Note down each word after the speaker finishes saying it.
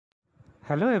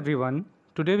Hello everyone.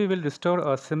 Today we will restore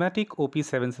a Simatic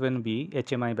OP77B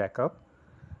HMI backup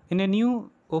in a new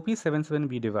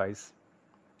OP77B device.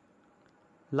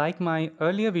 Like my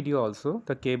earlier video also,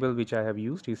 the cable which I have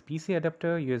used is PC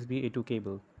adapter USB A2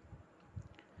 cable.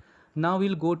 Now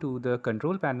we'll go to the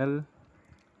control panel.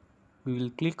 We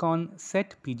will click on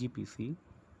Set PGPC.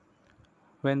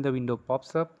 When the window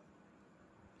pops up,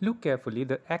 look carefully.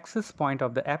 The access point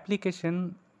of the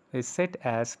application is set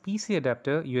as PC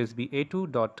adapter USB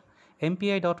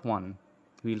A2.MPI.1.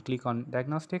 We'll click on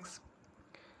diagnostics.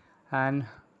 And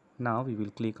now we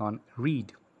will click on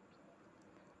read.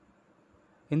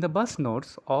 In the bus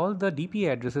nodes, all the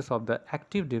DP addresses of the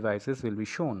active devices will be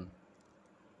shown.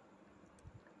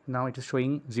 Now it is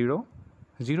showing 0.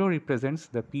 0 represents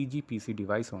the PGPC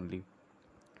device only.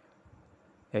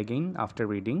 Again, after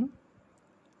reading,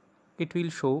 it will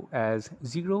show as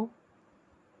 0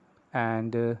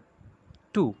 and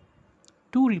 2.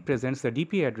 2 represents the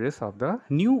DP address of the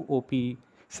new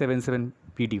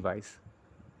OP77B device.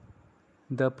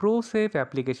 The Prosave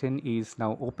application is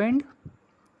now opened,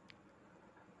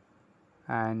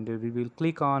 and we will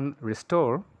click on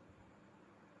restore.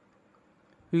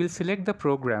 We will select the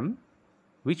program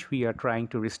which we are trying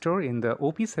to restore in the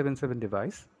OP77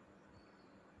 device.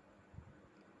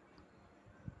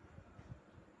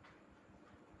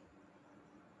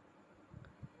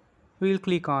 We will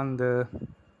click on the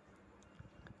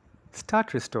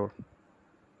start restore.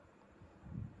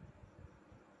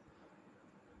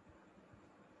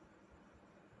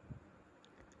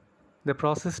 The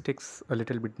process takes a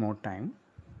little bit more time.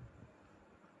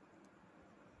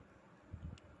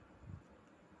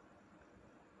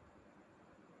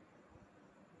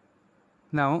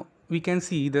 Now we can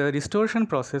see the restoration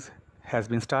process has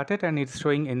been started and it's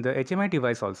showing in the HMI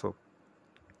device also.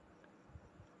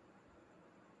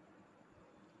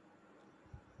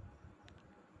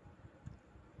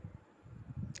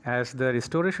 As the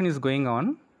restoration is going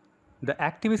on, the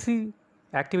activity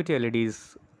LED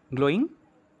is glowing.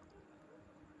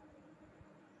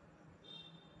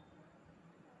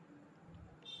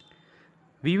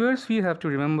 Viewers, we have to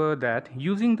remember that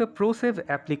using the Prosave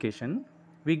application,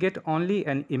 we get only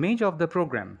an image of the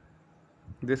program.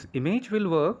 This image will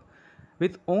work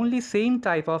with only same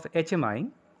type of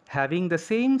HMI having the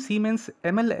same Siemens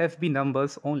MLFB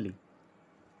numbers only.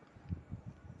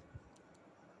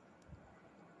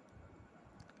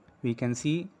 We can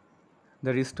see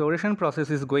the restoration process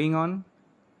is going on.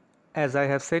 As I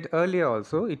have said earlier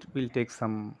also, it will take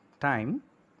some time.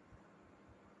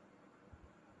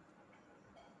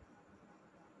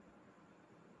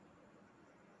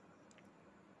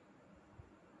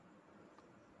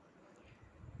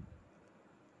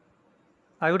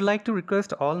 I would like to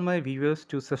request all my viewers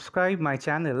to subscribe my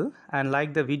channel and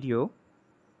like the video.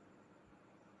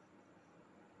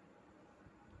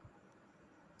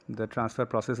 The transfer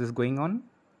process is going on.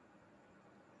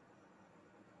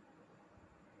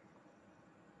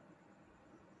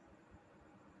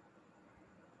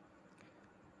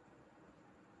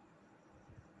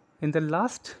 In the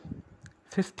last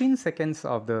 15 seconds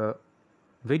of the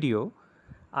video,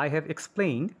 I have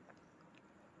explained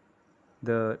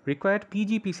the required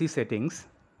PGPC settings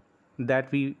that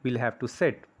we will have to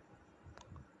set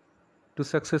to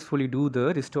successfully do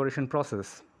the restoration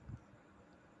process.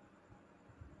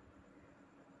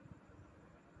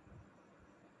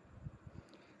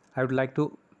 I would like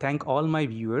to thank all my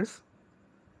viewers